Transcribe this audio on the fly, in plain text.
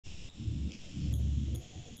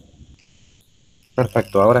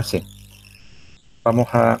Perfecto, ahora sí. Vamos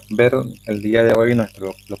a ver el día de hoy lo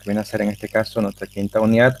que viene a ser en este caso nuestra quinta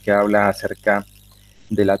unidad, que habla acerca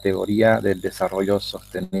de la teoría del desarrollo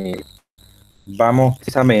sostenible. Vamos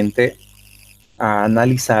precisamente a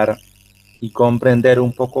analizar y comprender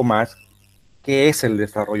un poco más qué es el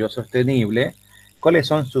desarrollo sostenible, cuáles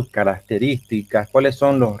son sus características, cuáles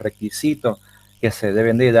son los requisitos que se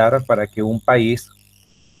deben de dar para que un país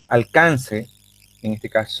alcance, en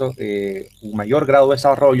este caso, un mayor grado de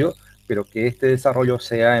desarrollo, pero que este desarrollo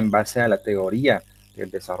sea en base a la teoría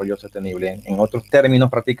del desarrollo sostenible. En otros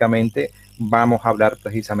términos, prácticamente vamos a hablar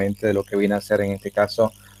precisamente de lo que viene a ser, en este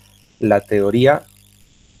caso, la teoría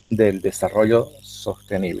del desarrollo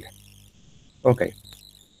sostenible. Ok,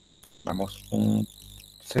 vamos un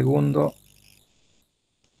segundo.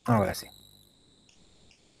 Ahora sí.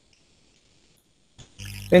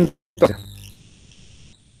 Entonces,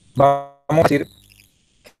 vamos a decir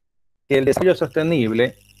que el desarrollo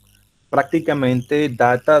sostenible prácticamente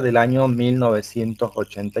data del año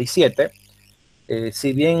 1987.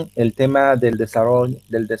 Si bien el tema del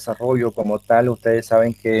desarrollo como tal, ustedes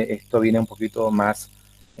saben que esto viene un poquito más,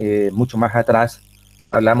 mucho más atrás.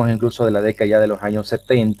 Hablamos incluso de la década ya de los años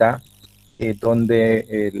 70,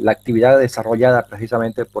 donde la actividad desarrollada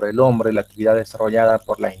precisamente por el hombre, la actividad desarrollada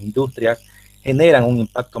por las industrias, generan un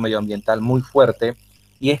impacto medioambiental muy fuerte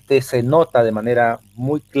y este se nota de manera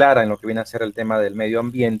muy clara en lo que viene a ser el tema del medio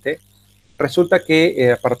ambiente. Resulta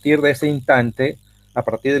que a partir de ese instante, a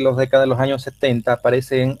partir de los décadas de los años 70,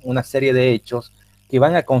 aparecen una serie de hechos que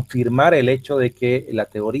van a confirmar el hecho de que la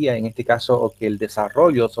teoría, en este caso, o que el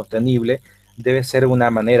desarrollo sostenible debe ser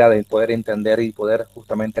una manera de poder entender y poder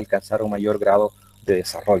justamente alcanzar un mayor grado de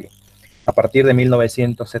desarrollo. A partir de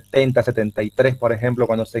 1970, 73, por ejemplo,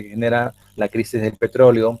 cuando se genera la crisis del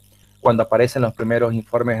petróleo, cuando aparecen los primeros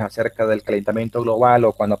informes acerca del calentamiento global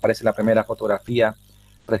o cuando aparece la primera fotografía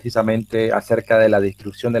precisamente acerca de la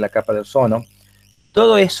destrucción de la capa de ozono,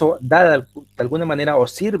 todo eso da de alguna manera o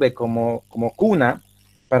sirve como cuna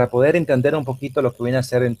para poder entender un poquito lo que viene a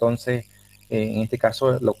ser entonces, en este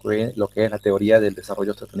caso, lo que es la teoría del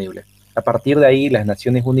desarrollo sostenible. A partir de ahí, las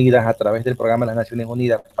Naciones Unidas, a través del programa de las Naciones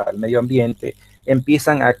Unidas para el Medio Ambiente,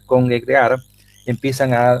 empiezan a congregar,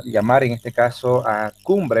 empiezan a llamar, en este caso, a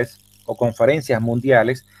cumbres o conferencias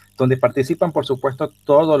mundiales, donde participan, por supuesto,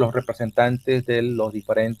 todos los representantes de los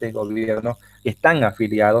diferentes gobiernos que están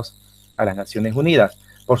afiliados a las Naciones Unidas.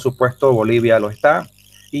 Por supuesto, Bolivia lo está,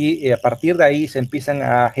 y a partir de ahí se empiezan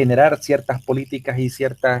a generar ciertas políticas y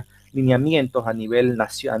ciertos lineamientos a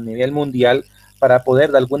nivel mundial para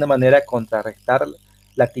poder de alguna manera contrarrestar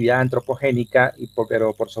la actividad antropogénica,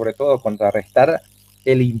 pero por sobre todo contrarrestar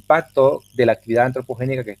el impacto de la actividad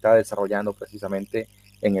antropogénica que está desarrollando precisamente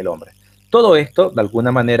en el hombre. Todo esto, de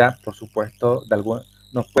alguna manera, por supuesto,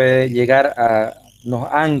 nos puede llegar nos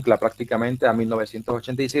ancla prácticamente a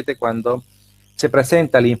 1987, cuando se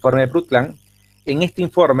presenta el informe de Brundtland. En este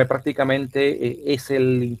informe prácticamente es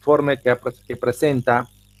el informe que presenta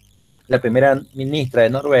la primera ministra de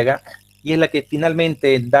Noruega y es la que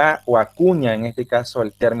finalmente da o acuña en este caso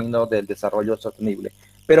el término del desarrollo sostenible.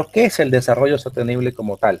 Pero ¿qué es el desarrollo sostenible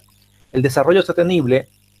como tal? El desarrollo sostenible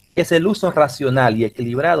es el uso racional y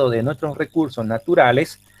equilibrado de nuestros recursos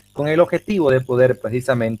naturales con el objetivo de poder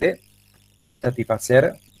precisamente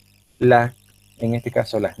satisfacer en este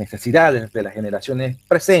caso, las necesidades de las generaciones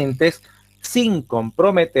presentes sin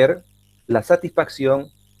comprometer la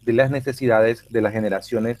satisfacción de las necesidades de las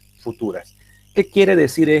generaciones futuras. ¿Qué quiere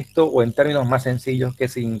decir esto? O en términos más sencillos, ¿qué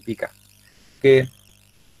significa? Que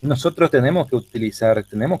nosotros tenemos que utilizar,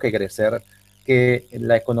 tenemos que crecer, que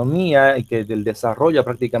la economía y que el desarrollo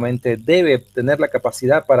prácticamente debe tener la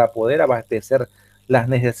capacidad para poder abastecer las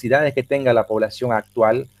necesidades que tenga la población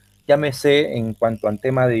actual, llámese en cuanto al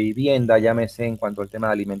tema de vivienda, llámese en cuanto al tema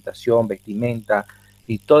de alimentación, vestimenta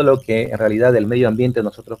y todo lo que en realidad del medio ambiente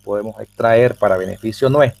nosotros podemos extraer para beneficio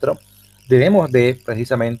nuestro, debemos de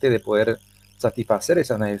precisamente de poder satisfacer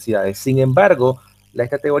esas necesidades. Sin embargo, la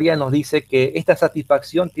categoría nos dice que esta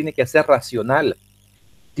satisfacción tiene que ser racional,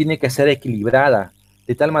 tiene que ser equilibrada,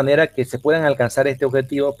 de tal manera que se puedan alcanzar este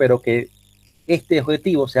objetivo, pero que este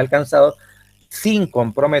objetivo sea alcanzado sin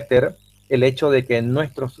comprometer el hecho de que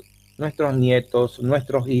nuestros nietos,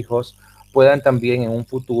 nuestros hijos puedan también en un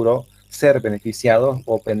futuro ser beneficiados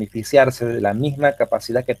o beneficiarse de la misma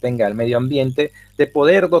capacidad que tenga el medio ambiente de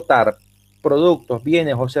poder dotar productos,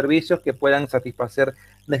 bienes o servicios que puedan satisfacer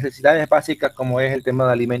necesidades básicas como es el tema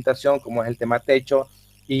de alimentación, como es el tema techo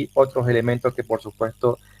y otros elementos que por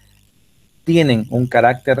supuesto tienen un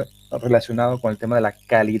carácter relacionado con el tema de la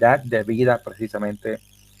calidad de vida precisamente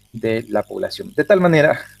de la población. De tal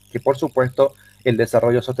manera que, por supuesto, el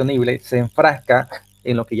desarrollo sostenible se enfrasca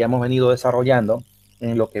en lo que ya hemos venido desarrollando,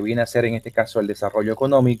 en lo que viene a ser en este caso el desarrollo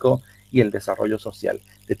económico y el desarrollo social.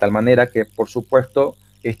 De tal manera que, por supuesto,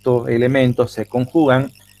 estos elementos se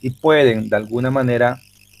conjugan y pueden de alguna manera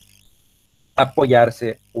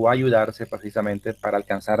apoyarse o ayudarse precisamente para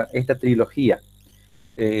alcanzar esta trilogía.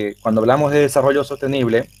 Cuando hablamos de desarrollo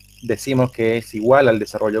sostenible, decimos que es igual al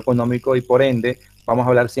desarrollo económico y por ende vamos a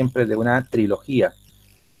hablar siempre de una trilogía.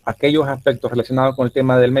 Aquellos aspectos relacionados con el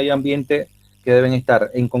tema del medio ambiente que deben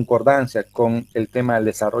estar en concordancia con el tema del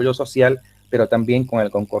desarrollo social, pero también con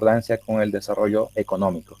el concordancia con el desarrollo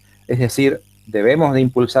económico. Es decir, debemos de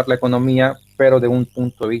impulsar la economía, pero de un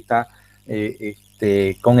punto de vista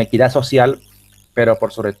con equidad social, pero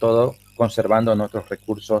por sobre todo conservando nuestros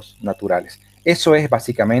recursos naturales. Eso es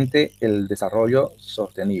básicamente el desarrollo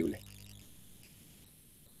sostenible.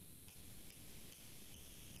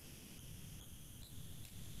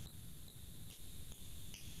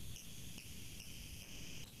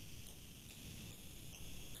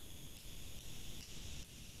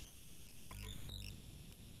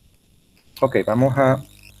 Ok, vamos a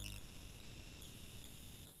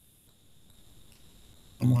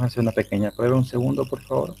hacer una pequeña prueba. Un segundo, por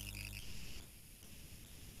favor.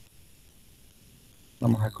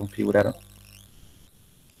 Vamos a configurar.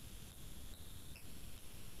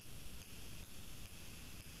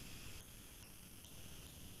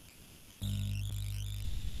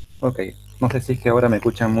 Ok, no sé si es que ahora me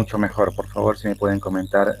escuchan mucho mejor. Por favor, si me pueden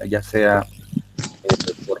comentar, ya sea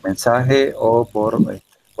por mensaje o por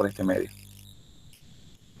este medio.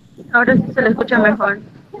 Ahora sí se le escucha mejor.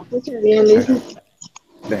 Escucha bien, Lisa.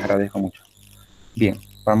 Les agradezco mucho. Bien,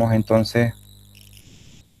 vamos entonces,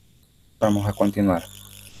 vamos a continuar.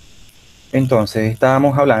 Entonces,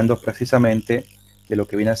 estábamos hablando precisamente de lo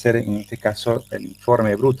que viene a ser, en este caso, el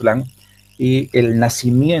informe Brundtland y el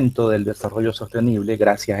nacimiento del desarrollo sostenible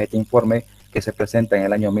gracias a este informe que se presenta en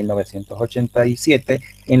el año 1987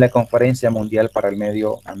 en la Conferencia Mundial para el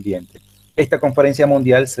Medio Ambiente. Esta conferencia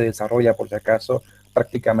mundial se desarrolla, por si acaso,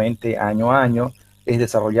 prácticamente año a año. Es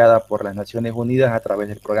desarrollada por las Naciones Unidas a través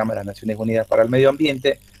del Programa de las Naciones Unidas para el Medio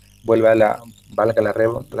Ambiente, valga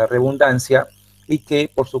la redundancia, y que,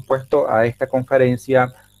 por supuesto, a esta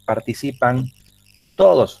conferencia participan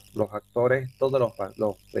todos los actores, todos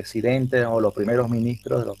los presidentes o los primeros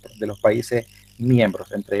ministros de los países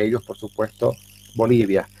miembros, entre ellos, por supuesto,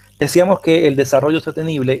 Bolivia. Decíamos que el desarrollo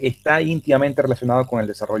sostenible está íntimamente relacionado con el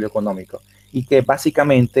desarrollo económico y que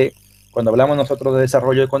básicamente cuando hablamos nosotros de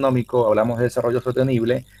desarrollo económico, hablamos de desarrollo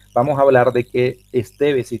sostenible, vamos a hablar de que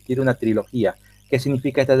debe existir una trilogía. ¿Qué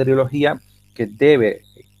significa esta trilogía? Que debe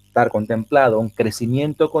estar contemplado un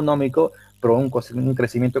crecimiento económico, pero un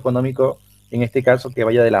crecimiento económico en este caso que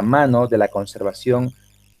vaya de la mano de la conservación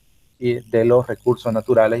de los recursos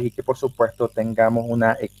naturales y que por supuesto tengamos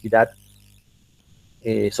una equidad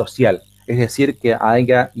social, es decir, que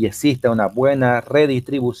haya y exista una buena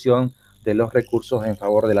redistribución de los recursos en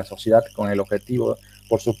favor de la sociedad con el objetivo,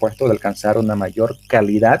 por supuesto, de alcanzar una mayor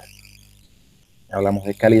calidad, hablamos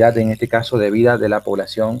de calidad en este caso de vida de la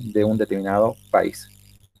población de un determinado país.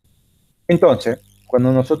 Entonces,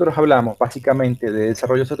 cuando nosotros hablamos básicamente de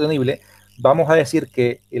desarrollo sostenible, vamos a decir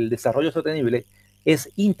que el desarrollo sostenible es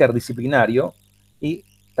interdisciplinario y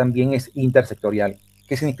también es intersectorial.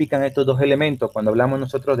 ¿Qué significan estos dos elementos? Cuando hablamos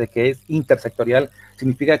nosotros de que es intersectorial,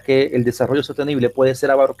 significa que el desarrollo sostenible puede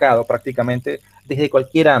ser abarcado prácticamente desde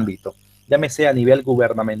cualquier ámbito, llámese a nivel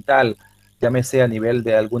gubernamental, llámese a nivel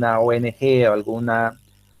de alguna ONG o alguna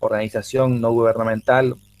organización no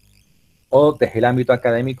gubernamental, o desde el ámbito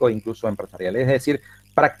académico e incluso empresarial. Es decir,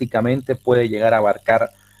 prácticamente puede llegar a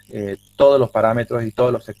abarcar todos los parámetros y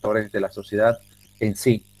todos los sectores de la sociedad en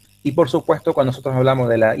sí. Y por supuesto, cuando nosotros hablamos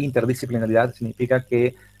de la interdisciplinaridad, significa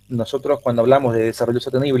que nosotros cuando hablamos de desarrollo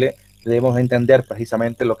sostenible debemos entender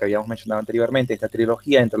precisamente lo que habíamos mencionado anteriormente, esta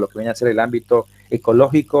trilogía entre lo que viene a ser el ámbito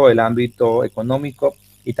ecológico, el ámbito económico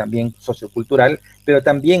y también sociocultural, pero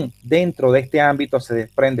también dentro de este ámbito se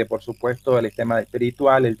desprende, por supuesto, el tema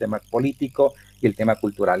espiritual, el tema político y el tema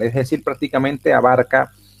cultural. Es decir, prácticamente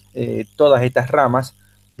abarca todas estas ramas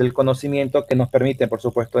del conocimiento que nos permiten, por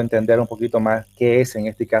supuesto, entender un poquito más qué es, en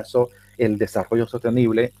este caso, el desarrollo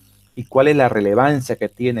sostenible y cuál es la relevancia que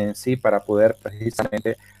tiene en sí para poder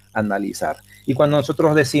precisamente analizar. Y cuando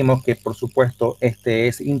nosotros decimos que, por supuesto, este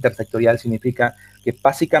es intersectorial, significa que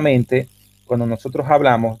básicamente cuando nosotros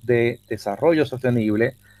hablamos de desarrollo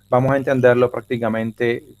sostenible, vamos a entenderlo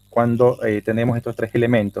prácticamente cuando tenemos estos tres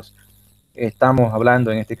elementos. Estamos hablando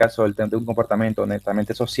en este caso de un comportamiento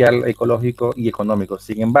netamente social, ecológico y económico.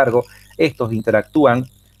 Sin embargo, estos interactúan,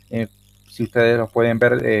 si ustedes los pueden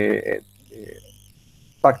ver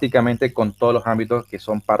prácticamente con todos los ámbitos que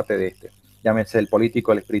son parte de este. Llámese el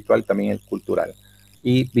político, el espiritual, también el cultural.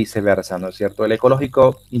 Y viceversa, ¿no es cierto? El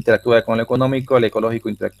ecológico interactúa con el económico, el ecológico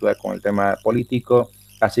interactúa con el tema político,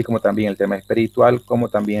 así como también el tema espiritual, como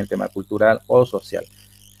también el tema cultural o social.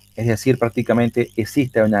 Es decir, prácticamente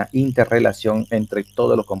existe una interrelación entre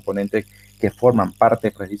todos los componentes que forman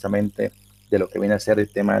parte precisamente de lo que viene a ser el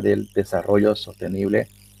tema del desarrollo sostenible.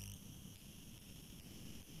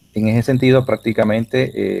 En ese sentido,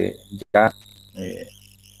 prácticamente ya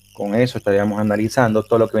con eso estaríamos analizando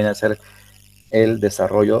todo lo que viene a ser el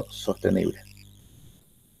desarrollo sostenible.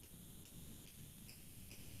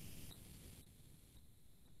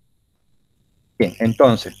 Bien,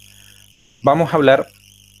 entonces, vamos a hablar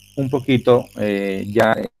un poquito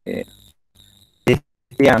ya de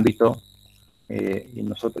este ámbito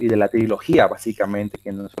y de la trilogía básicamente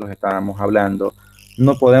que nosotros estábamos hablando.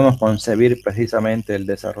 No podemos concebir precisamente el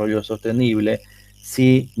desarrollo sostenible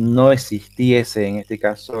si no existiese en este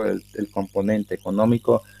caso el componente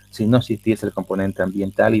económico, si no existiese el componente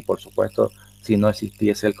ambiental y por supuesto si no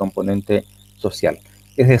existiese el componente social.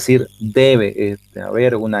 Es decir, debe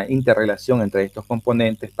haber una interrelación entre estos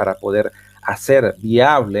componentes para poder hacer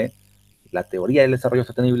viable la teoría del desarrollo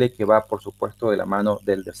sostenible, que va, por supuesto, de la mano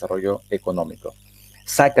del desarrollo económico.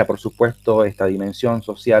 Saca, por supuesto, esta dimensión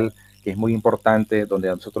social que es muy importante, donde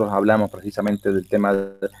nosotros hablamos precisamente del tema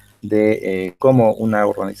de cómo una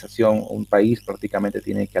organización, un país prácticamente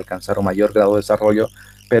tiene que alcanzar un mayor grado de desarrollo,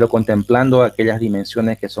 pero contemplando aquellas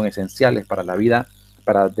dimensiones que son esenciales para la vida,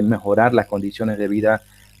 para mejorar las condiciones de vida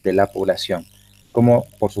de la población, como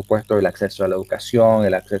por supuesto el acceso a la educación,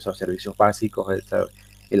 el acceso a servicios básicos,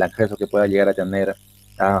 el acceso que pueda llegar a tener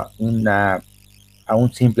a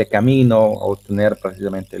un simple camino, a obtener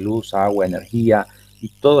precisamente luz, agua, energía y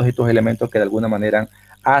todos estos elementos que de alguna manera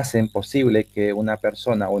hacen posible que una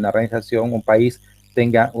persona, una organización, un país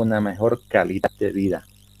tenga una mejor calidad de vida.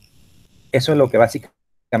 Eso es lo que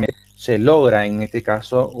básicamente se logra en este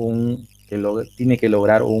caso, tiene que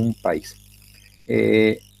lograr un país.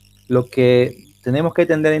 Lo que tenemos que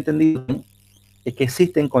tener entendido es que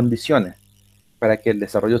existen condiciones para que el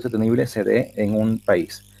desarrollo sostenible se dé en un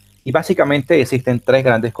país. Y básicamente existen tres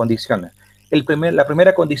grandes condiciones. La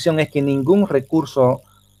primera condición es que ningún recurso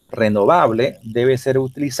renovable debe ser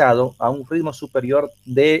utilizado a un ritmo superior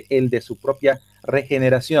de su propia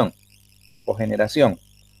regeneración o generación.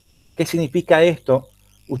 ¿Qué significa esto?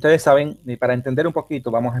 Ustedes saben, para entender un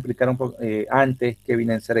poquito, vamos a explicar un poco antes qué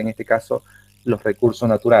vienen a ser en este caso los recursos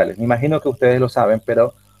naturales. Me imagino que ustedes lo saben,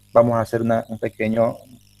 pero vamos a hacer un pequeño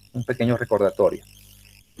recordatorio.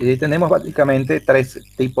 Y tenemos básicamente tres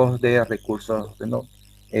tipos de recursos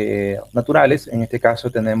naturales. En este caso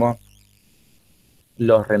tenemos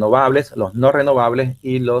los renovables, los no renovables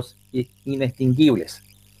y los inextinguibles.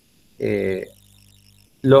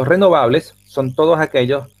 Los renovables son todos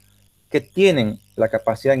aquellos que tienen la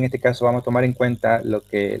capacidad, en este caso vamos a tomar en cuenta la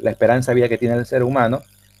esperanza de vida que tiene el ser humano,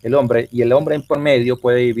 el hombre, y el hombre en promedio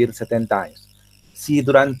puede vivir 70 años. Si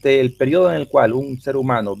durante el periodo en el cual un ser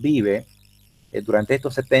humano vive, durante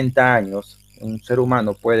estos 70 años, un ser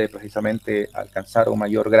humano puede precisamente alcanzar un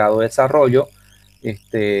mayor grado de desarrollo.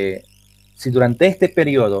 Si durante este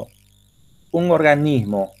periodo un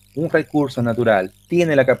organismo, un recurso natural,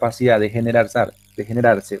 tiene la capacidad de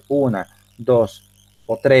generarse una, dos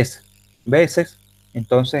o tres veces,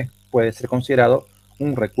 entonces puede ser considerado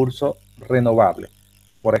un recurso renovable.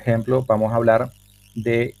 Por ejemplo, vamos a hablar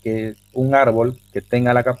de un árbol que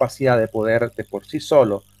tenga la capacidad de poder de por sí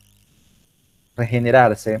solo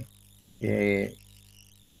regenerarse,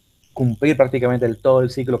 cumplir prácticamente todo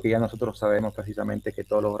el ciclo que ya nosotros sabemos precisamente que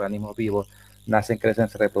todos los organismos vivos nacen, crecen,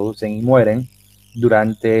 se reproducen y mueren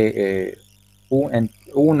durante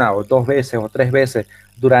una o dos veces o tres veces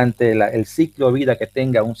durante el ciclo de vida que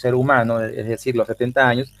tenga un ser humano, es decir, los 70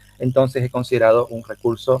 años, entonces es considerado un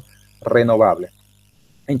recurso renovable.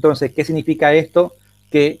 Entonces, ¿qué significa esto?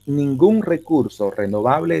 Que ningún recurso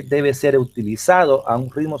renovable debe ser utilizado a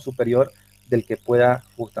un ritmo superior del que pueda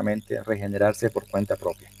justamente regenerarse por cuenta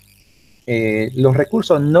propia. Los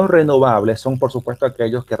recursos no renovables son, por supuesto,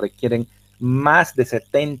 aquellos que requieren más de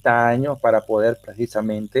 70 años para poder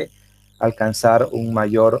precisamente alcanzar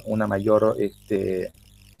una mayor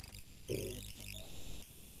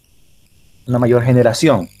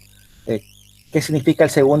generación. Eh, ¿Qué significa el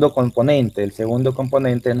segundo componente? El segundo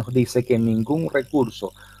componente nos dice que ningún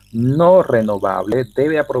recurso no renovable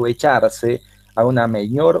debe aprovecharse a una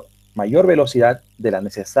mayor velocidad de la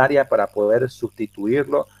necesaria para poder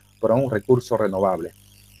sustituirlo por un recurso renovable,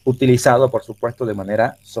 utilizado, por supuesto, de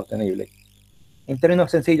manera sostenible. En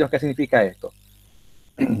términos sencillos, ¿qué significa esto?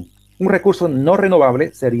 Un recurso no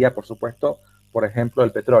renovable sería, por supuesto, por ejemplo,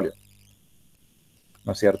 el petróleo,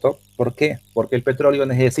 ¿no es cierto? ¿Por qué? Porque el petróleo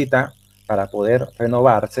necesita, para poder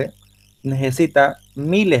renovarse, necesita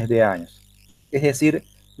miles de años. Es decir,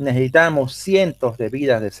 necesitamos cientos de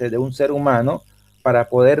vidas de un ser humano para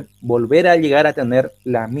poder volver a llegar a tener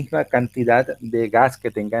la misma cantidad de gas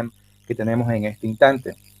que tenemos en este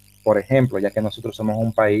instante. Por ejemplo, ya que nosotros somos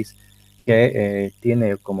un país que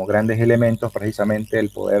tiene como grandes elementos precisamente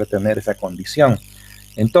el poder tener esa condición.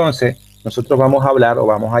 Entonces, nosotros vamos a hablar o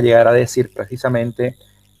vamos a llegar a decir precisamente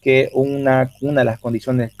que una de las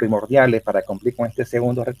condiciones primordiales para cumplir con este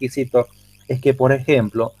segundo requisito es que, por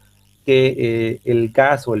ejemplo, que el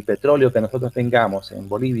gas o el petróleo que nosotros tengamos en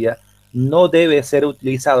Bolivia no debe ser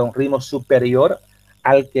utilizado a un ritmo superior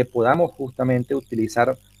al que podamos justamente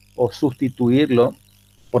utilizar o sustituirlo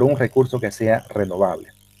por un recurso que sea renovable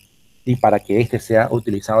y para que éste sea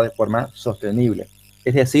utilizado de forma sostenible.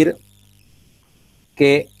 Es decir,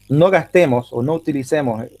 que no gastemos o no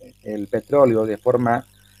utilicemos el petróleo de forma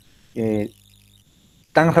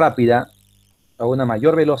tan rápida, a una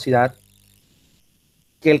mayor velocidad,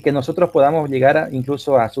 que el que nosotros podamos llegar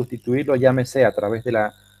incluso a sustituirlo, llámese a través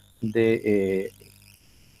de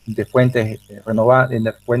fuentes renovables,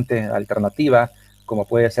 de fuentes alternativas, como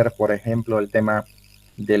puede ser, por ejemplo, el tema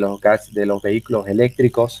de los vehículos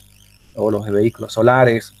eléctricos o los vehículos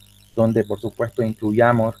solares, donde por supuesto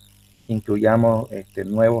incluyamos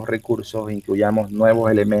nuevos recursos, incluyamos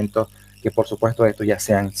nuevos elementos, que por supuesto estos ya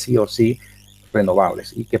sean sí o sí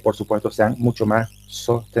renovables y que por supuesto sean mucho más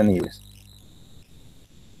sostenibles.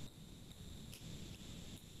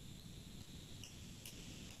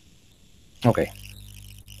 Ok.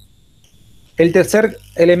 El tercer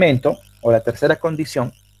elemento o la tercera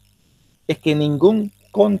condición es que ningún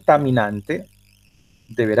contaminante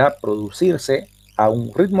deberá producirse a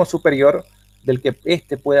un ritmo superior del que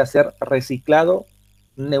éste pueda ser reciclado,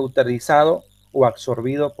 neutralizado o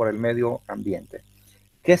absorbido por el medio ambiente.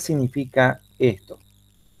 ¿Qué significa esto?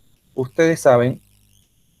 Ustedes saben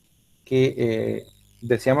que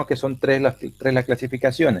decíamos que son tres las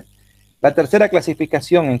clasificaciones. La tercera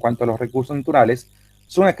clasificación en cuanto a los recursos naturales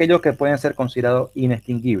son aquellos que pueden ser considerados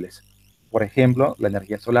inextinguibles. Por ejemplo, la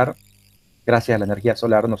energía solar. Gracias a la energía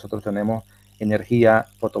solar nosotros tenemos energía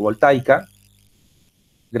fotovoltaica.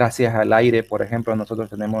 Gracias al aire, por ejemplo, nosotros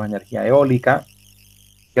tenemos energía eólica.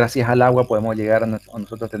 Gracias al agua podemos llegar a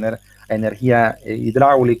nosotros tener energía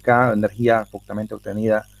hidráulica, energía justamente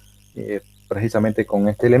obtenida precisamente con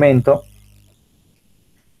este elemento.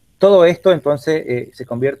 Todo esto entonces se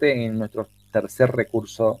convierte en nuestro tercer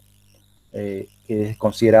recurso que es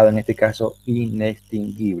considerado en este caso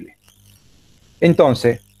inextinguible.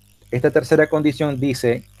 Entonces, esta tercera condición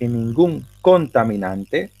dice que ningún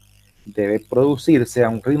contaminante debe producirse a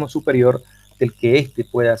un ritmo superior del que éste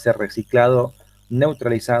pueda ser reciclado,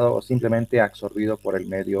 neutralizado o simplemente absorbido por el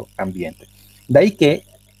medio ambiente. De ahí que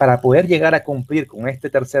para poder llegar a cumplir con esta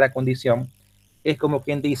tercera condición, es como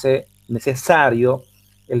quien dice necesario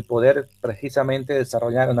el poder precisamente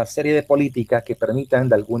desarrollar una serie de políticas que permitan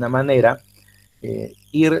de alguna manera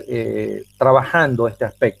ir trabajando este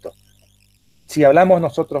aspecto. Si hablamos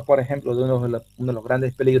nosotros, por ejemplo, de uno de los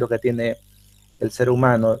grandes peligros que tiene el ser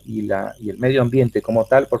humano y el medio ambiente como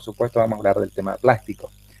tal, por supuesto vamos a hablar del tema plástico.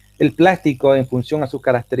 El plástico, en función a sus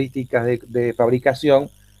características de fabricación,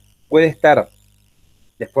 puede estar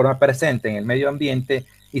de forma presente en el medio ambiente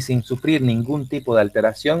y sin sufrir ningún tipo de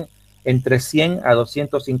alteración entre 100 a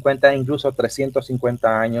 250, incluso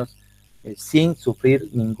 350 años, sin sufrir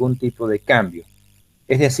ningún tipo de cambio.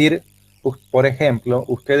 Es decir, por ejemplo,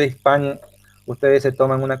 ustedes se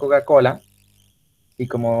toman una Coca-Cola y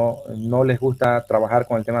como no les gusta trabajar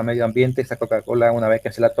con el tema medio ambiente, esa Coca-Cola una vez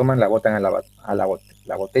que se la toman, la botan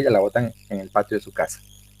la botella, la botan en el patio de su casa.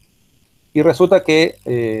 Y resulta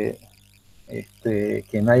que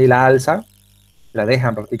nadie la alza, la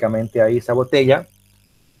dejan prácticamente ahí esa botella.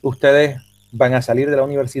 Ustedes van a salir de la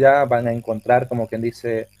universidad, van a encontrar, como quien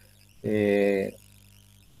dice,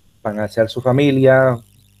 van a hacer su familia,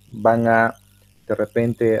 van a de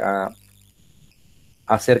repente a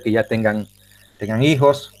hacer que ya tengan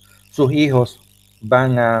hijos, sus hijos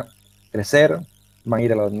van a crecer, van a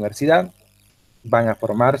ir a la universidad, van a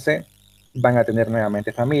formarse, van a tener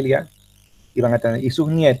nuevamente familia y sus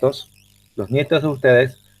nietos, los nietos de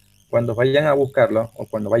ustedes, cuando vayan a buscarlo o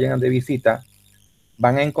cuando vayan de visita,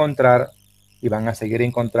 van a encontrar y van a seguir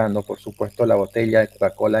encontrando, por supuesto, la botella de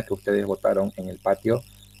Coca-Cola que ustedes botaron en el patio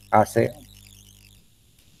hace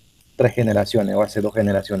 3 generaciones o hace 2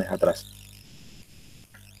 generaciones atrás.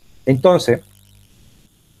 Entonces,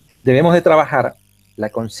 debemos de trabajar la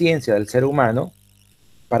conciencia del ser humano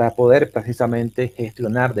para poder precisamente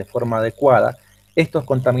gestionar de forma adecuada estos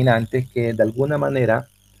contaminantes que de alguna manera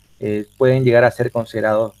pueden llegar a ser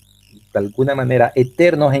considerados de alguna manera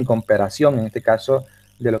eternos en comparación, en este caso,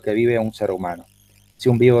 de lo que vive un ser humano. Si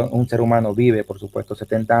un ser humano vive, por supuesto,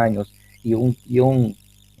 70 años y un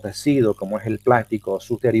residuo como es el plástico o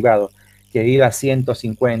sus derivados, que viva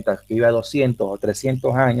 150, que viva 200 o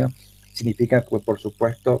 300 años, significa que, por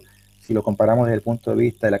supuesto, si lo comparamos desde el punto de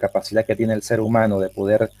vista de la capacidad que tiene el ser humano de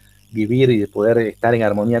poder vivir y de poder estar en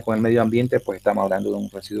armonía con el medio ambiente, pues estamos hablando de un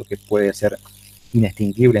residuo que puede ser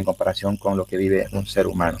inextinguible en comparación con lo que vive un ser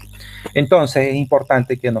humano. Entonces es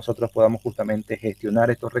importante que nosotros podamos justamente gestionar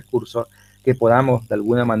estos recursos, que podamos de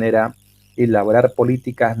alguna manera elaborar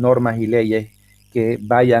políticas, normas y leyes que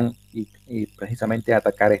vayan y precisamente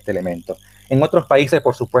atacar este elemento. En otros países,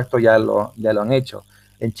 por supuesto, ya lo han hecho.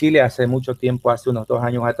 En Chile hace mucho tiempo, hace unos 2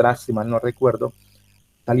 años atrás, si mal no recuerdo,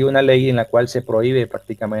 salió una ley en la cual se prohíbe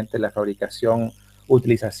prácticamente la fabricación,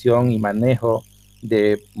 utilización y manejo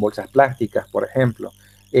de bolsas plásticas, por ejemplo.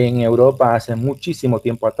 En Europa hace muchísimo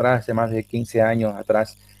tiempo atrás, hace más de 15 años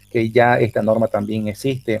atrás, que ya esta norma también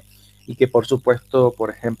existe y que por supuesto, por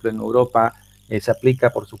ejemplo, en Europa se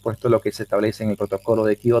aplica, por supuesto, lo que se establece en el protocolo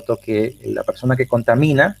de Kioto, que la persona que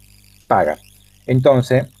contamina paga.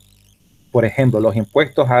 Entonces, por ejemplo, los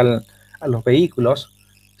impuestos a los vehículos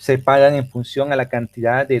se pagan en función a la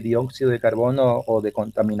cantidad de dióxido de carbono o de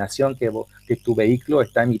contaminación que tu vehículo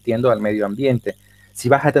está emitiendo al medio ambiente. Si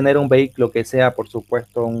vas a tener un vehículo que sea, por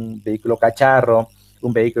supuesto, un vehículo cacharro,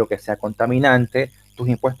 un vehículo que sea contaminante, tus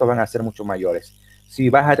impuestos van a ser mucho mayores. Si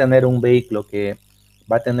vas a tener un vehículo que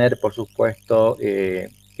va a tener, por supuesto,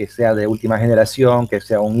 que sea de última generación, que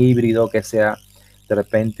sea un híbrido, que sea de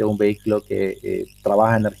repente un vehículo que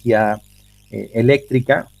trabaja energía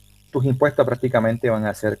eléctrica, tus impuestos prácticamente van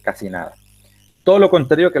a ser casi nada. Todo lo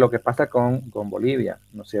contrario que lo que pasa con Bolivia,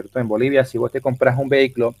 ¿no es cierto? En Bolivia, si vos te compras un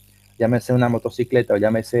vehículo, llámese una motocicleta o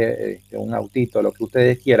llámese un autito, lo que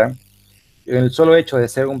ustedes quieran, el solo hecho de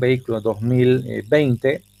ser un vehículo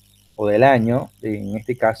 2020 o del año, en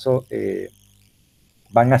este caso,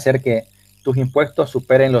 van a hacer que tus impuestos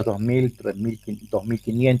superen los 2.000,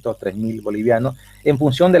 2.500, 3.000 bolivianos en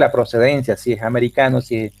función de la procedencia, si es americano,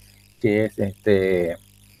 si es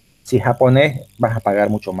japonés, vas a pagar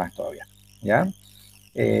mucho más todavía, ¿ya?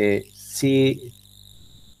 Si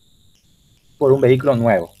por un vehículo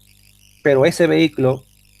nuevo, pero ese vehículo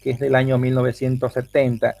que es del año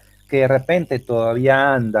 1970, que de repente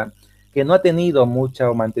todavía anda, que no ha tenido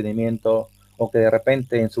mucho mantenimiento o que de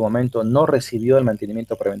repente en su momento no recibió el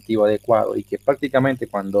mantenimiento preventivo adecuado y que prácticamente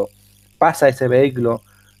cuando pasa ese vehículo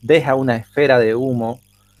deja una esfera de humo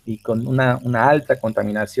y con una alta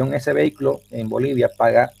contaminación, ese vehículo en Bolivia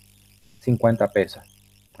paga 50 pesos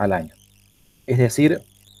al año. Es decir,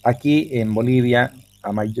 aquí en Bolivia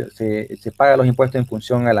se paga los impuestos en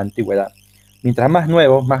función a la antigüedad. Mientras más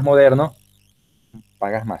nuevo, más moderno,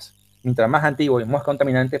 pagas más. Mientras más antiguo y más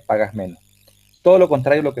contaminante, pagas menos. Todo lo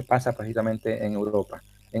contrario a lo que pasa precisamente en Europa.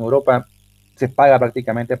 En Europa se paga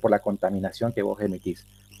prácticamente por la contaminación que vos emitís.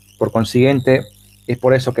 Por consiguiente, es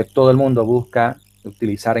por eso que todo el mundo busca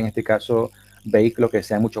utilizar en este caso vehículos que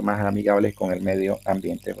sean mucho más amigables con el medio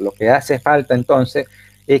ambiente. Lo que hace falta entonces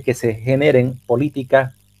es que se generen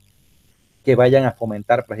políticas que vayan a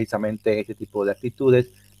fomentar precisamente este tipo de actitudes,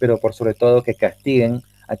 pero por sobre todo que castiguen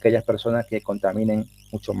a aquellas personas que contaminen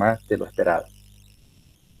mucho más de lo esperado.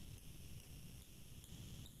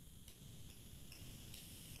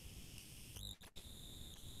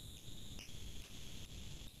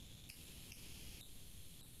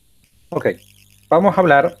 Ok, vamos a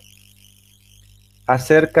hablar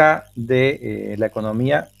acerca de la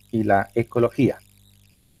economía y la ecología.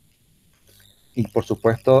 Y por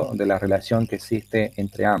supuesto de la relación que existe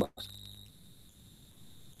entre ambos.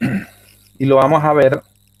 Y lo vamos a ver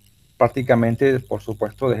prácticamente, por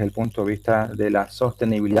supuesto, desde el punto de vista de la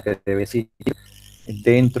sostenibilidad que debe existir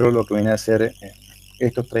dentro de lo que viene a ser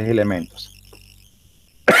estos tres elementos.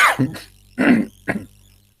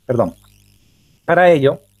 Perdón. Para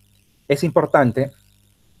ello, es importante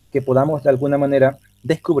que podamos de alguna manera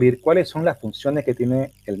descubrir cuáles son las funciones que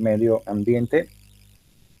tiene el medio ambiente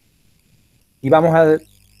y vamos a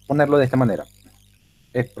ponerlo de esta manera.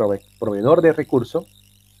 Es proveedor de recursos,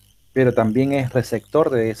 pero también es receptor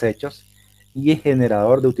de desechos y es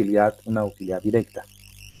generador de utilidad, una utilidad directa.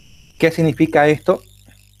 ¿Qué significa esto?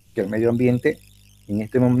 Que el medio ambiente en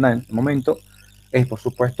este momento es, por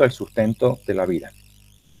supuesto, el sustento de la vida.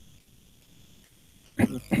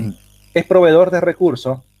 Es proveedor de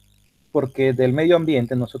recursos porque del medio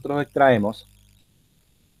ambiente nosotros extraemos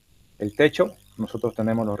el techo, nosotros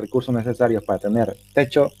tenemos los recursos necesarios para tener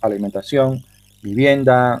techo, alimentación,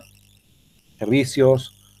 vivienda,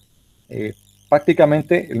 servicios,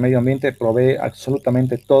 prácticamente el medio ambiente provee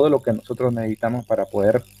absolutamente todo lo que nosotros necesitamos para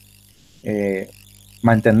poder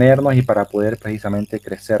mantenernos y para poder precisamente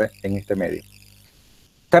crecer en este medio.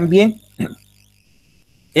 También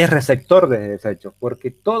es receptor de desechos,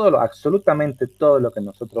 porque absolutamente todo lo que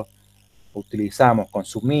nosotros utilizamos,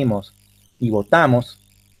 consumimos y botamos,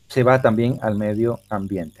 se va también al medio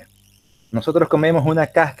ambiente. Nosotros comemos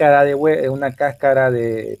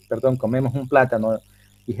comemos un plátano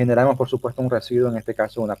y generamos, por supuesto, un residuo, en este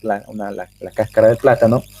caso la cáscara del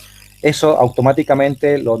plátano. Eso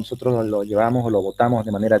automáticamente nosotros lo llevamos o lo botamos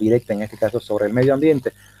de manera directa, en este caso, sobre el medio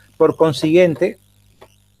ambiente. Por consiguiente,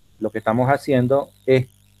 lo que estamos haciendo es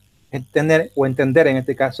entender en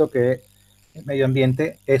este caso que el medio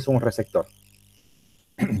ambiente es un receptor.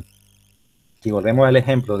 Si volvemos al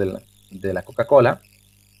ejemplo de la Coca-Cola,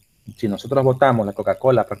 si nosotros botamos la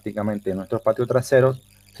Coca-Cola prácticamente en nuestros patios traseros,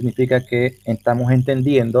 significa que estamos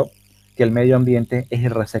entendiendo que el medio ambiente es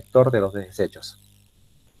el receptor de los desechos.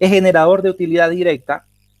 Es generador de utilidad directa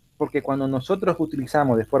porque cuando nosotros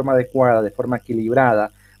utilizamos de forma adecuada, de forma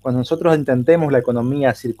equilibrada, cuando nosotros entendemos la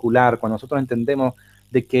economía circular, cuando nosotros entendemos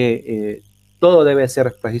de que todo debe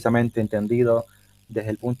ser precisamente entendido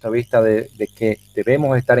desde el punto de vista de que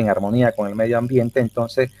debemos estar en armonía con el medio ambiente,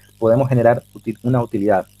 entonces podemos generar una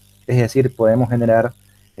utilidad. Es decir, podemos generar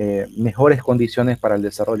mejores condiciones para el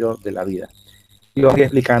desarrollo de la vida. Y voy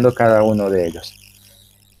explicando cada uno de ellos.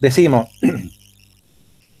 Decimos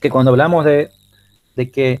que cuando hablamos de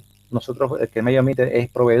que el medio ambiente es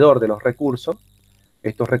proveedor de los recursos,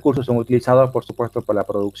 estos recursos son utilizados, por supuesto, para la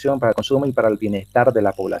producción, para el consumo y para el bienestar de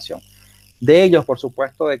la población. De ellos, por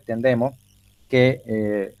supuesto, entendemos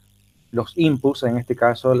que los inputs, en este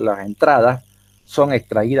caso las entradas, son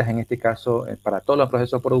extraídas, en este caso, para todos los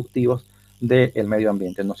procesos productivos del medio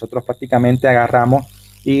ambiente. Nosotros prácticamente agarramos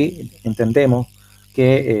y entendemos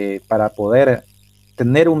que para poder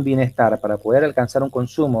tener un bienestar, para poder alcanzar un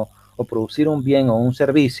consumo o producir un bien o un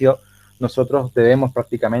servicio, nosotros debemos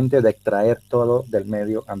prácticamente de extraer todo del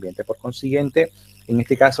medio ambiente. Por consiguiente, en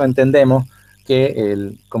este caso entendemos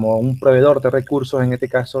que como un proveedor de recursos, en este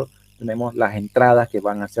caso, tenemos las entradas que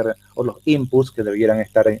van a ser, o los inputs que debieran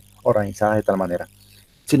estar organizadas de tal manera.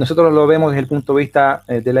 Si nosotros lo vemos desde el punto de vista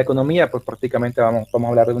de la economía, pues prácticamente vamos a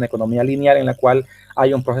hablar de una economía lineal en la cual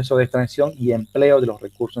hay un proceso de extracción y empleo de los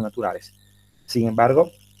recursos naturales. Sin embargo,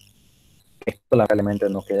 esto lamentablemente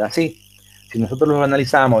no queda así. Si nosotros lo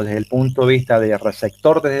analizamos desde el punto de vista de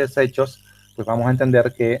receptor de desechos, pues vamos a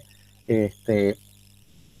entender que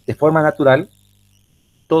de forma natural,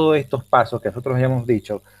 todos estos pasos que nosotros hemos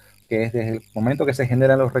dicho, que es desde el momento que se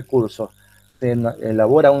generan los recursos, se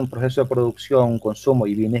elabora un proceso de producción, consumo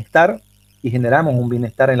y bienestar, y generamos un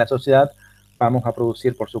bienestar en la sociedad, vamos a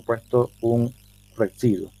producir, por supuesto, un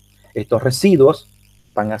residuo. Estos residuos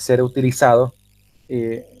van a ser utilizados,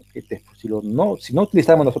 si no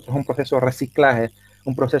utilizamos nosotros un proceso de reciclaje,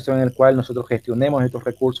 un proceso en el cual nosotros gestionemos estos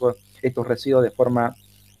recursos, estos residuos de forma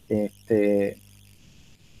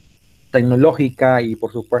tecnológica y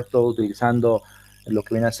por supuesto utilizando lo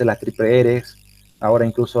que viene a ser las triple R's. Ahora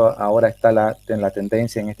está en la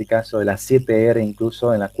tendencia en este caso de las 7 R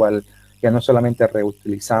incluso, en la cual ya no solamente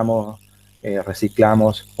reutilizamos,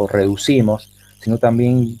 reciclamos o reducimos, sino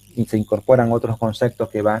también se incorporan otros conceptos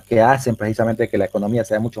que hacen precisamente que la economía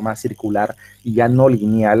sea mucho más circular y ya no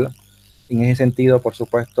lineal. En ese sentido, por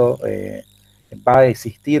supuesto, va a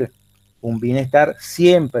existir un bienestar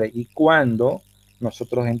siempre y cuando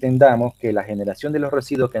nosotros entendamos que la generación de los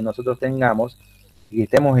residuos que nosotros tengamos y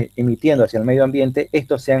estemos emitiendo hacia el medio ambiente,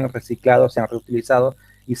 estos sean reciclados, sean reutilizados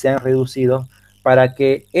y sean reducidos para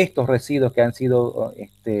que estos residuos que han sido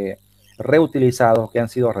reutilizados, que han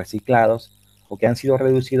sido reciclados o que han sido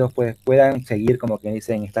reducidos, pues puedan seguir, como quien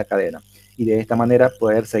dice, en esta cadena. Y de esta manera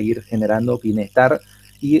poder seguir generando bienestar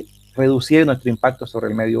y reducir nuestro impacto sobre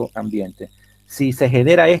el medio ambiente. Si se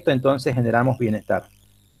genera esto, entonces generamos bienestar.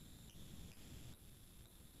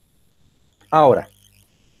 Ahora,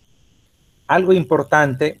 algo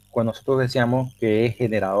importante cuando nosotros decíamos que es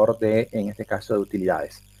generador en este caso, de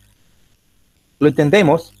utilidades. Lo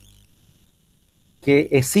entendemos que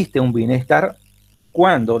existe un bienestar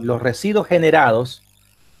cuando los residuos generados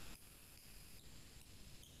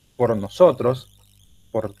por nosotros,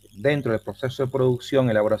 por dentro del proceso de producción,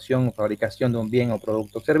 elaboración o fabricación de un bien o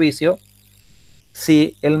producto o servicio,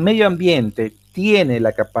 si el medio ambiente tiene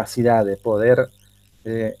la capacidad de poder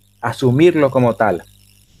asumirlo como tal,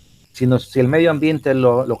 si el medio ambiente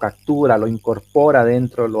lo captura, lo incorpora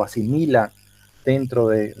dentro, lo asimila dentro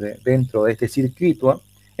de este circuito,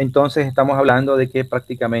 entonces estamos hablando de que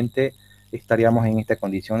prácticamente estaríamos en esta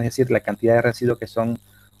condición, es decir, la cantidad de residuos que son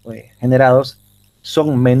generados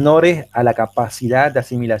son menores a la capacidad de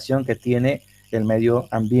asimilación que tiene el medio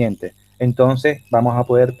ambiente. Entonces vamos a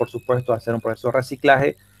poder, por supuesto, hacer un proceso de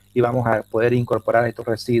reciclaje y vamos a poder incorporar estos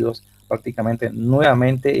residuos prácticamente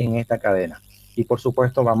nuevamente en esta cadena. Y por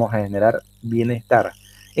supuesto vamos a generar bienestar.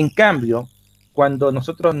 En cambio, cuando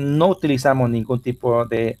nosotros no utilizamos ningún tipo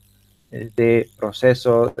de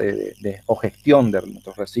proceso o gestión de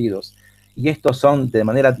nuestros residuos, y estos son de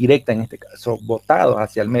manera directa, en este caso, botados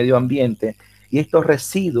hacia el medio ambiente, y estos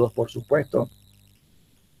residuos, por supuesto,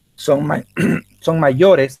 son, son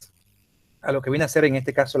mayores a lo que viene a ser, en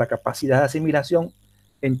este caso, la capacidad de asimilación.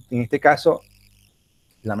 En este caso,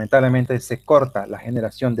 lamentablemente, se corta la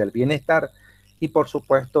generación del bienestar y, por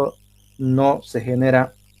supuesto, no se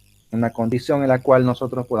genera una condición en la cual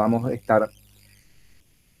nosotros podamos estar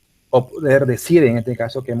o poder decir, en este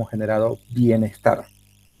caso, que hemos generado bienestar.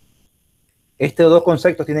 Estos dos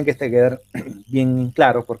conceptos tienen que quedar bien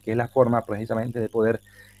claros porque es la forma precisamente de poder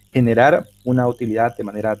generar una utilidad de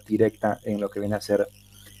manera directa en lo que viene a ser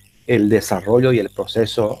el desarrollo y el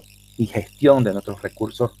proceso y gestión de nuestros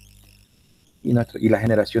recursos y la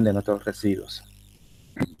generación de nuestros residuos.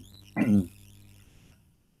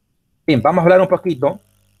 Bien, vamos a hablar un poquito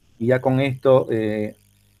y ya con esto,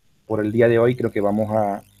 por el día de hoy, creo que vamos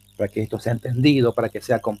a, para que esto sea entendido, para que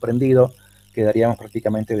sea comprendido, quedaríamos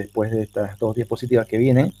prácticamente después de estas dos diapositivas que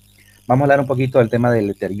vienen. Vamos a hablar un poquito del tema del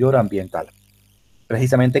deterioro ambiental,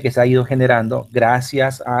 precisamente que se ha ido generando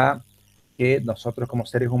gracias a que nosotros como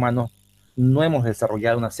seres humanos no hemos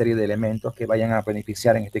desarrollado una serie de elementos que vayan a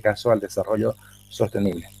beneficiar, en este caso, al desarrollo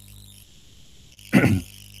sostenible.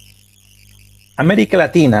 América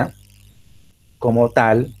Latina como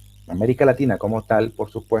tal, por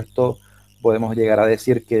supuesto, podemos llegar a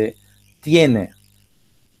decir que tiene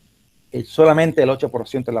solamente el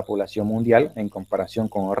 8% de la población mundial en comparación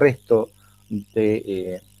con el resto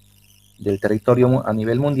del territorio a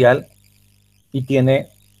nivel mundial, y tiene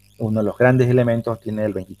uno de los grandes elementos, tiene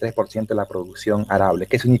el 23% de la producción arable.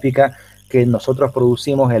 ¿Qué significa? Que nosotros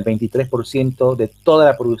producimos el 23% de toda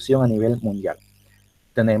la producción a nivel mundial.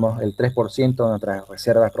 Tenemos el 3% de nuestras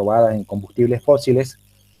reservas probadas en combustibles fósiles,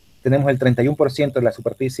 tenemos el 31% de la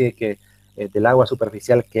superficie del agua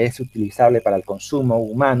superficial que es utilizable para el consumo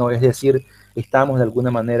humano, es decir, estamos de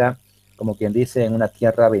alguna manera, como quien dice, en una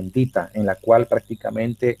tierra bendita, en la cual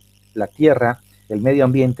prácticamente la tierra, el medio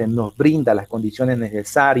ambiente, nos brinda las condiciones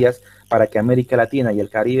necesarias para que América Latina y el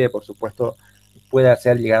Caribe, por supuesto, pueda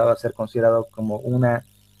ser llegado a ser considerado como una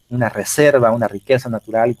reserva, una riqueza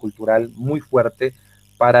natural y cultural muy fuerte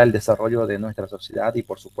para el desarrollo de nuestra sociedad y,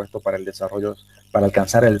 por supuesto, para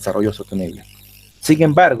alcanzar el desarrollo sostenible. Sin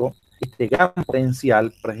embargo, este gran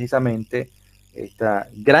potencial, precisamente, esta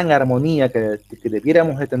gran armonía que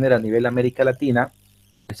debiéramos de tener a nivel América Latina,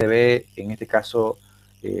 se ve en este caso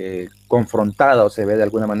confrontada, o se ve de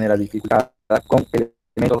alguna manera dificultada con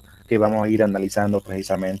elementos que vamos a ir analizando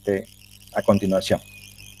precisamente a continuación,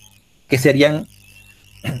 que serían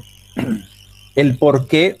el por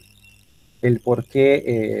qué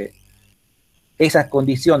esas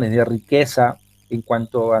condiciones de riqueza en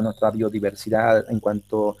cuanto a nuestra biodiversidad, en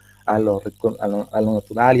cuanto a lo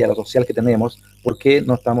natural y a lo social que tenemos, ¿por qué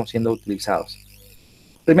no estamos siendo utilizados?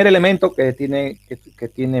 El primer elemento que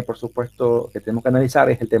tiene, por supuesto, que tenemos que analizar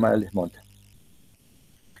es el tema del desmonte.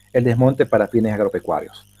 El desmonte para fines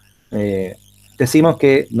agropecuarios. Decimos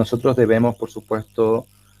que nosotros debemos, por supuesto,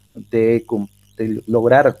 de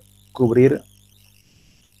lograr cubrir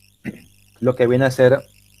lo que viene a ser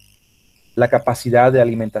la capacidad de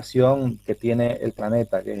alimentación que tiene el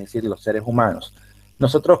planeta, es decir, los seres humanos.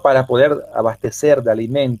 Nosotros, para poder abastecer de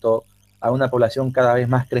alimento a una población cada vez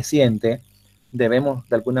más creciente, debemos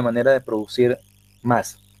de alguna manera de producir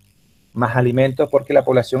más alimentos porque la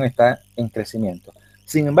población está en crecimiento.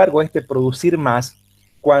 Sin embargo, producir más,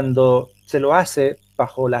 cuando se lo hace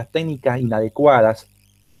bajo las técnicas inadecuadas,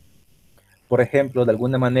 por ejemplo, de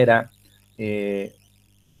alguna manera,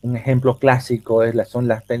 un ejemplo clásico son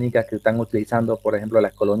las técnicas que están utilizando, por ejemplo,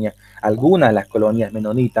 algunas de las colonias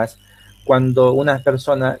menonitas, cuando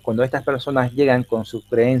estas personas llegan con sus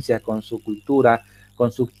creencias, con su cultura,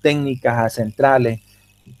 con sus técnicas ancestrales,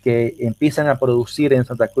 que empiezan a producir en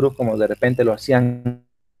Santa Cruz, como de repente lo hacían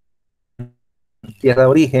en tierra de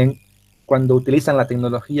origen, cuando utilizan la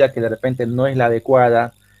tecnología que de repente no es la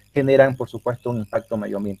adecuada, generan, por supuesto, un impacto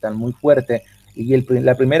medioambiental muy fuerte. Y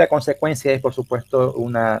la primera consecuencia es, por supuesto,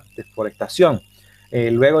 una deforestación.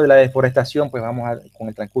 Luego de la deforestación, pues con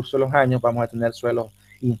el transcurso de los años, vamos a tener suelos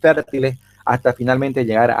infértiles hasta finalmente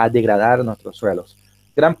llegar a degradar nuestros suelos.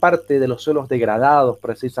 Gran parte de los suelos degradados,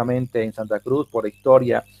 precisamente en Santa Cruz, por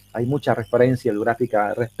historia, hay mucha referencia geográfica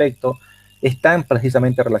al respecto, están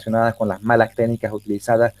precisamente relacionadas con las malas técnicas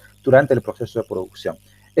utilizadas durante el proceso de producción.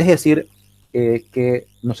 Es decir, que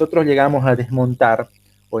nosotros llegamos a desmontar,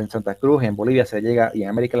 o en Santa Cruz, en Bolivia se llega y en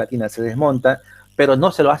América Latina se desmonta, pero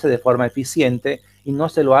no se lo hace de forma eficiente y no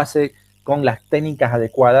se lo hace con las técnicas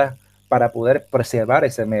adecuadas para poder preservar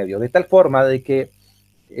ese medio, de tal forma de que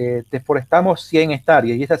deforestamos 100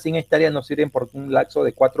 hectáreas y esas 100 hectáreas nos sirven por un lapso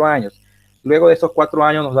de 4 años. Luego de esos 4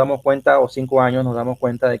 años nos damos cuenta, o 5 años, nos damos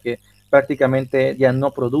cuenta de que prácticamente ya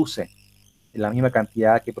no produce la misma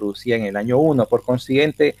cantidad que producía en el año 1. Por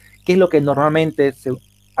consiguiente, ¿qué es lo que normalmente se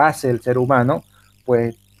hace el ser humano?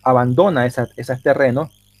 Pues abandona esos terrenos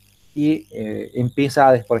y empieza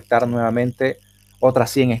a deforestar nuevamente otras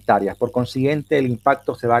 100 hectáreas. Por consiguiente, el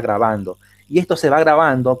impacto se va agravando. Y esto se va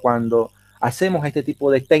agravando cuando hacemos este tipo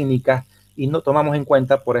de técnicas y no tomamos en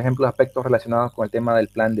cuenta, por ejemplo, aspectos relacionados con el tema del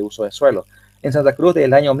plan de uso de suelo. En Santa Cruz,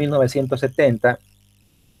 del año 1970,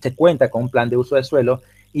 se cuenta con un plan de uso de suelo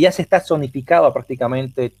y ya se está zonificado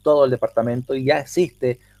prácticamente todo el departamento y ya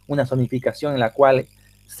existe una zonificación en la cual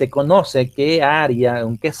se conoce qué área,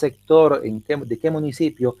 en qué sector, de qué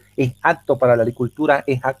municipio es apto para la agricultura,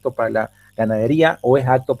 es apto para la ganadería o es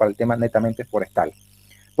apto para el tema netamente forestal.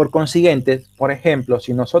 Por consiguiente, por ejemplo,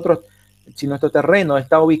 si nuestro terreno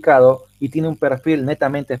está ubicado y tiene un perfil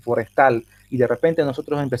netamente forestal y de repente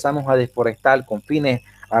nosotros empezamos a deforestar con fines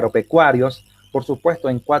agropecuarios, por supuesto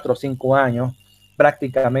en 4 o 5 años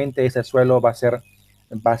prácticamente ese suelo va a ser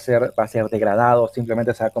degradado,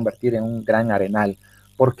 simplemente se va a convertir en un gran arenal.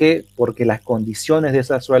 ¿Por qué? Porque las condiciones de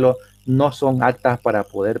ese suelo no son aptas para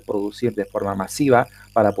poder producir de forma masiva,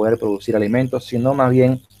 para poder producir alimentos, sino más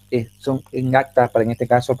bien son aptas para, en este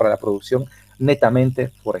caso, para la producción netamente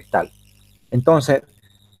forestal. Entonces,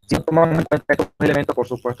 si no tomamos en cuenta estos elementos, por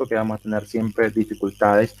supuesto que vamos a tener siempre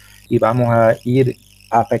dificultades y vamos a ir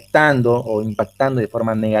afectando o impactando de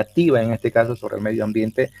forma negativa, en este caso, sobre el medio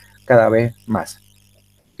ambiente cada vez más.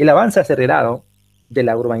 El avance acelerado de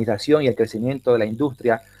la urbanización y el crecimiento de la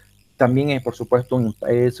industria también es, por supuesto,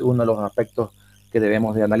 es uno de los aspectos que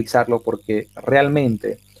debemos de analizarlo porque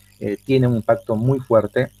realmente tiene un impacto muy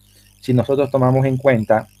fuerte. Si nosotros tomamos en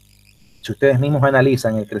cuenta, si ustedes mismos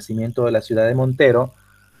analizan el crecimiento de la ciudad de Montero,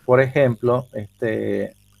 por ejemplo,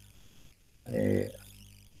 eh,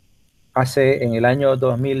 en el año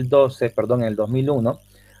 2012, perdón, en el 2001,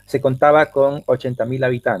 se contaba con 80.000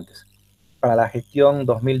 habitantes. Para la gestión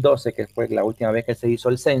 2012, que fue la última vez que se hizo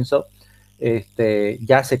el censo,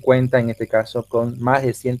 ya se cuenta en este caso con más de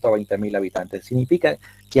 120.000 habitantes. Significa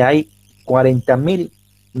que hay 40.000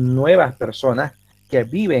 nuevas personas que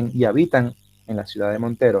viven y habitan en la ciudad de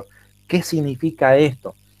Montero. ¿Qué significa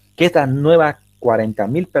esto? Que estas nuevas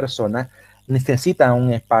 40.000 personas necesitan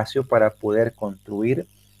un espacio para poder construir,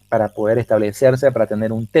 para poder establecerse, para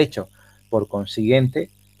tener un techo. Por consiguiente,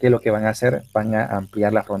 ¿qué es lo que van a hacer? Van a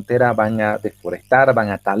ampliar la frontera, van a deforestar, van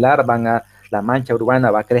a talar, la mancha urbana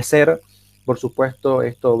va a crecer. Por supuesto,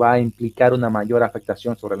 esto va a implicar una mayor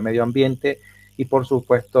afectación sobre el medio ambiente y por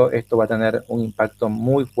supuesto, esto va a tener un impacto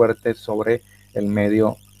muy fuerte sobre el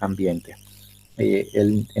medio ambiente.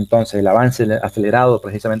 Entonces, el avance acelerado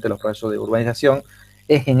precisamente de los procesos de urbanización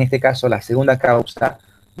es en este caso la segunda causa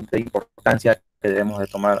de importancia que debemos de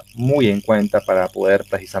tomar muy en cuenta para poder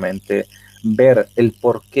precisamente ver el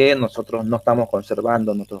por qué nosotros no estamos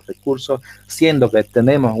conservando nuestros recursos, siendo que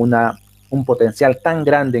tenemos un potencial tan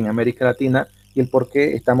grande en América Latina y el por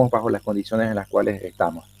qué estamos bajo las condiciones en las cuales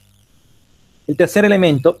estamos. El tercer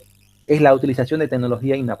elemento es la utilización de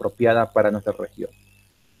tecnología inapropiada para nuestra región.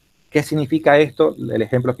 ¿Qué significa esto? El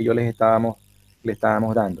ejemplo que yo le estábamos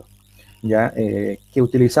dando. ¿Ya? Que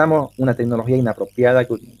utilizamos una tecnología inapropiada,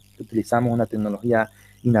 que utilizamos una tecnología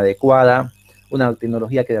inadecuada, una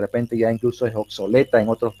tecnología que de repente ya incluso es obsoleta en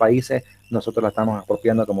otros países, nosotros la estamos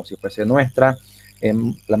apropiando como si fuese nuestra.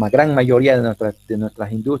 La gran mayoría de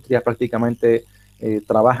nuestras industrias prácticamente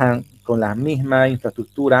trabajan con la misma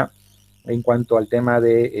infraestructura en cuanto al tema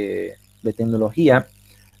de tecnología,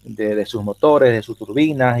 de sus motores, de sus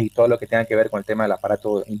turbinas y todo lo que tenga que ver con el tema del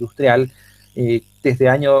aparato industrial,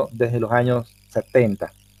 desde los años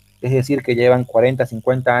 70. Es decir, que llevan 40,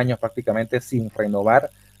 50 años prácticamente sin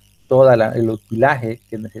renovar todo el utilaje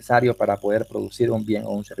que es necesario para poder producir un bien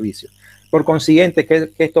o un servicio. Por consiguiente,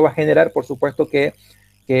 ¿qué esto va a generar? Por supuesto que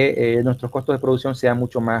nuestros costos de producción sean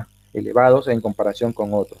mucho más elevados en comparación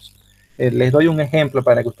con otros. Les doy un ejemplo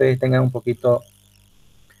para que ustedes tengan un poquito,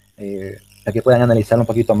 para que puedan analizarlo un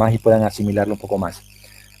poquito más y puedan asimilarlo un poco más.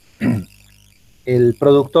 El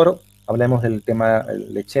productor, hablemos del tema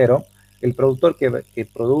lechero, el productor que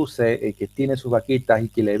produce, que tiene sus vaquitas y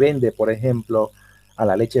que le vende, por ejemplo, a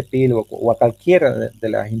la leche Pil o a cualquiera de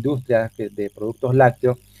las industrias de productos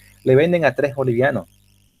lácteos, le venden a 3 bolivianos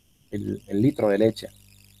el litro de leche,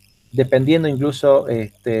 dependiendo incluso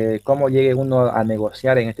cómo llegue uno a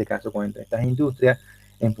negociar, en este caso con estas industrias,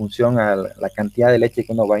 en función a la cantidad de leche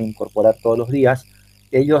que uno va a incorporar todos los días,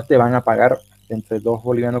 ellos te van a pagar entre 2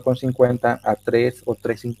 bolivianos con 50 a 3 o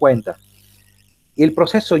 3.50. Y el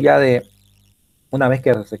proceso ya de, una vez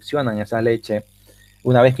que recepcionan esa leche,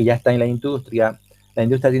 una vez que ya está en la industria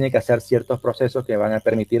tiene que hacer ciertos procesos que van a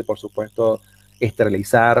permitir, por supuesto,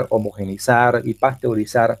 esterilizar, homogenizar y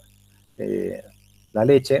pasteurizar eh, la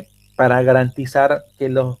leche para garantizar que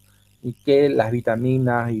las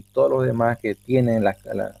vitaminas y todo lo demás que tienen las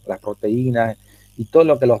proteínas y todo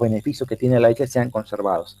lo que los beneficios que tiene la leche sean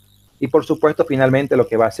conservados. Y por supuesto, finalmente lo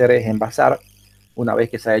que va a hacer es envasar, una vez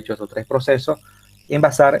que se ha hecho esos 3 procesos,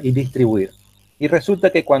 envasar y distribuir. Y resulta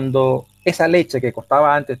que cuando esa leche que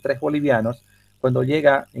costaba antes 3 bolivianos, cuando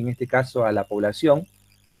llega, en este caso, a la población,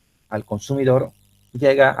 al consumidor,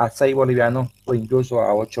 llega a 6 bolivianos o incluso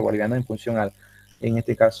a 8 bolivianos en función en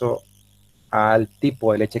este caso, al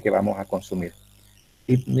tipo de leche que vamos a consumir.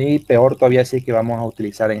 Y peor todavía sí que vamos a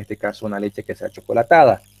utilizar en este caso una leche que sea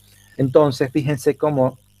chocolatada. Entonces, fíjense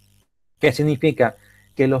qué significa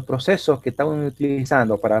que los procesos que estamos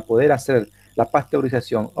utilizando para poder hacer la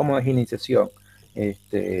pasteurización, homogenización,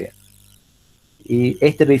 y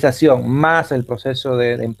esterilización, más el proceso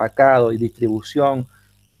de empacado y distribución,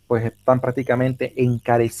 pues están prácticamente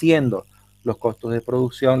encareciendo los costos de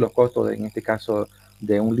producción, los costos, en este caso,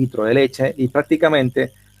 de un litro de leche, y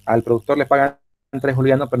prácticamente al productor le pagan 3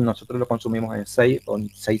 bolivianos, pero nosotros lo consumimos en 6 o en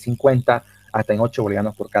 6.50 hasta en 8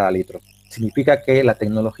 bolivianos por cada litro. Significa que la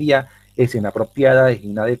tecnología es inapropiada, es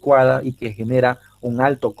inadecuada y que genera un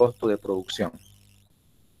alto costo de producción.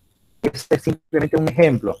 Este es simplemente un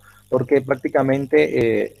ejemplo, porque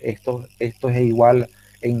prácticamente esto es igual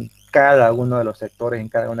en cada uno de los sectores, en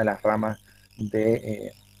cada una de las ramas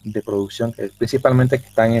de producción, principalmente que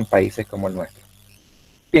están en países como el nuestro.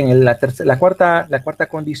 Bien, la cuarta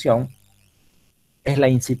condición es la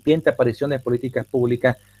incipiente aparición de políticas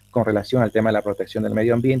públicas con relación al tema de la protección del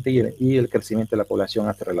medio ambiente y el crecimiento de la población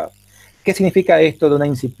atrelada. ¿Qué significa esto de una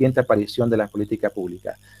incipiente aparición de las políticas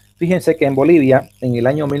públicas? Fíjense que en Bolivia, en el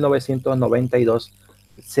año 1992,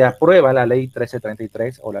 se aprueba la ley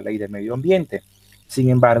 1333 o la ley de medio ambiente. Sin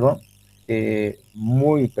embargo,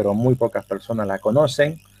 pero muy pocas personas la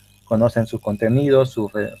conocen sus contenidos,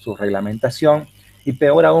 su reglamentación, y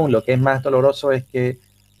peor aún, lo que es más doloroso es que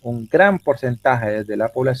un gran porcentaje de la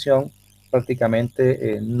población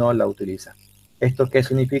prácticamente no la utiliza. ¿Esto qué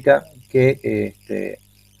significa? Que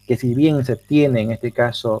si bien se tiene en este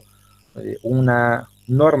caso una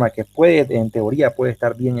norma que en teoría puede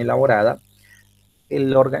estar bien elaborada,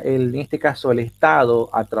 en este caso el Estado,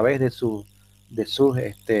 a través de sus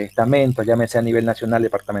estamentos, llámese a nivel nacional,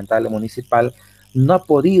 departamental o municipal, no ha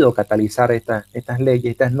podido catalizar estas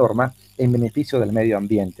leyes, estas normas en beneficio del medio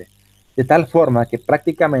ambiente. De tal forma que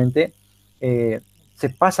prácticamente eh, se,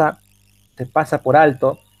 pasa, se pasa por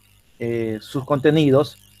alto sus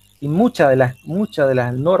contenidos, y muchas de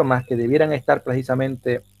las normas que debieran estar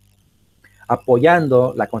precisamente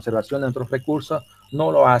apoyando la conservación de nuestros recursos,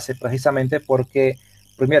 no lo hace precisamente porque,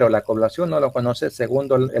 primero, la población no lo conoce,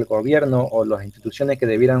 segundo, el gobierno o las instituciones que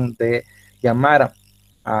debieran de llamar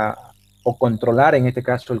o controlar, en este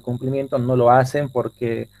caso, el cumplimiento, no lo hacen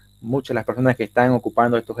porque muchas de las personas que están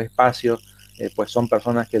ocupando estos espacios, pues son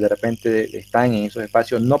personas que de repente están en esos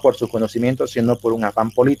espacios no por sus conocimientos, sino por un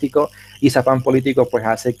afán político, y ese afán político pues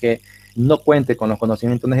hace que no cuente con los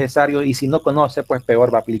conocimientos necesarios, y si no conoce, pues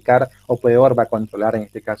peor va a aplicar o peor va a controlar, en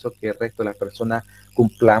este caso, que el resto de las personas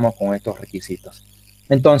cumplamos con estos requisitos.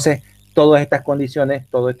 Entonces, todas estas condiciones,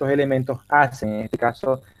 todos estos elementos hacen, en este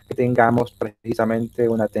caso, que tengamos precisamente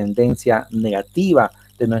una tendencia negativa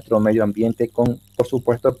de nuestro medio ambiente, por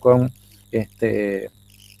supuesto, con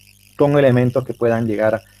elementos que puedan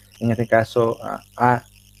llegar, en este caso, a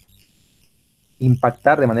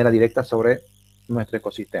impactar de manera directa sobre nuestro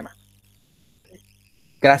ecosistema.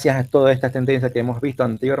 Gracias a todas estas tendencias que hemos visto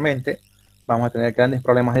anteriormente, vamos a tener grandes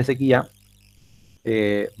problemas de sequía,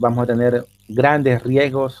 vamos a tener grandes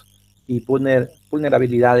riesgos y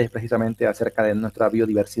vulnerabilidades precisamente acerca de nuestra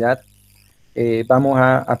biodiversidad. Vamos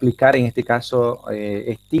a aplicar en este caso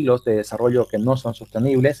estilos de desarrollo que no son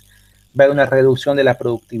sostenibles, va a haber una reducción de la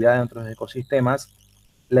productividad de nuestros ecosistemas,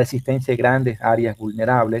 la existencia de grandes áreas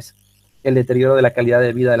vulnerables, el deterioro de la calidad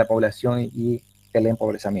de vida de la población y el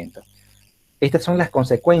empobrecimiento. Estas son las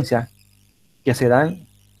consecuencias que se dan,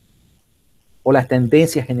 o las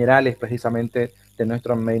tendencias generales precisamente de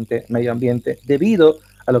nuestro medio ambiente, debido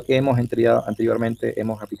a lo que anteriormente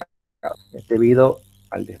hemos aplicado, debido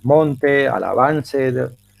al desmonte, al avance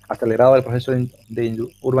acelerado del proceso de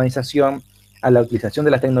urbanización, a la utilización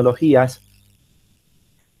de las tecnologías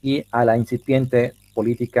y a la incipiente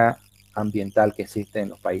política ambiental que existe en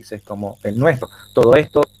los países como el nuestro. Todo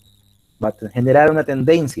esto va a generar una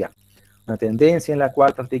tendencia en la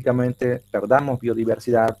cual prácticamente perdamos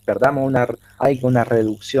biodiversidad, hay una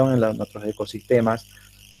reducción en nuestros ecosistemas.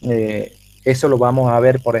 Eso lo vamos a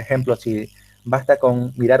ver, por ejemplo, si basta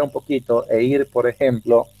con mirar un poquito e ir, por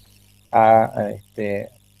ejemplo, al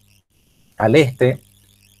este,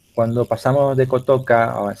 cuando pasamos de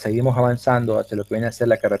Cotoca, seguimos avanzando hacia lo que viene a ser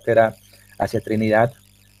la carretera hacia Trinidad,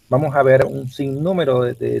 vamos a ver un sinnúmero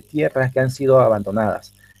de tierras que han sido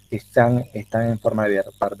abandonadas, están en forma de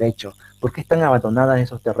barbecho. ¿Por qué están abandonadas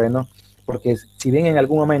esos terrenos? Porque si bien en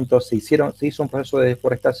algún momento se hizo un proceso de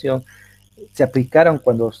deforestación, se aplicaron,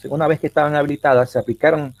 una vez que estaban habilitadas, se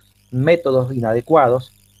aplicaron métodos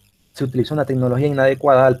inadecuados, se utilizó una tecnología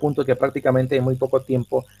inadecuada al punto que prácticamente en muy poco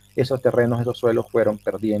tiempo esos terrenos, esos suelos fueron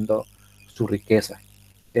perdiendo su riqueza.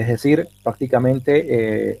 Es decir,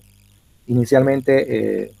 prácticamente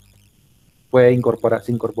inicialmente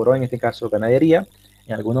se incorporó en este caso ganadería,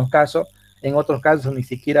 en algunos casos, en otros casos ni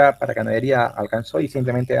siquiera para ganadería alcanzó y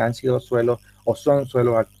simplemente han sido suelos o son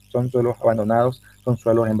suelos abandonados, son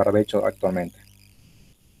suelos en barbecho actualmente.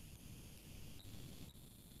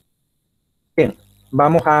 Bien,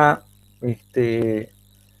 vamos a,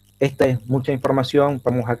 esta es mucha información,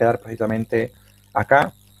 vamos a quedar precisamente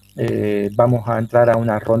acá. Vamos a entrar a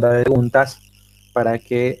una ronda de preguntas para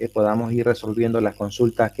que podamos ir resolviendo las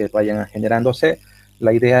consultas que vayan generándose.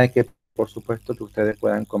 La idea es que, por supuesto, que ustedes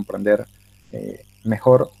puedan comprender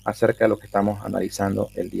mejor acerca de lo que estamos analizando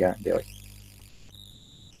el día de hoy.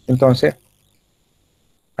 Entonces,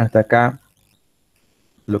 hasta acá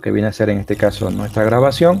lo que viene a ser en este caso nuestra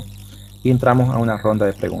grabación y entramos a una ronda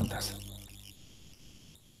de preguntas.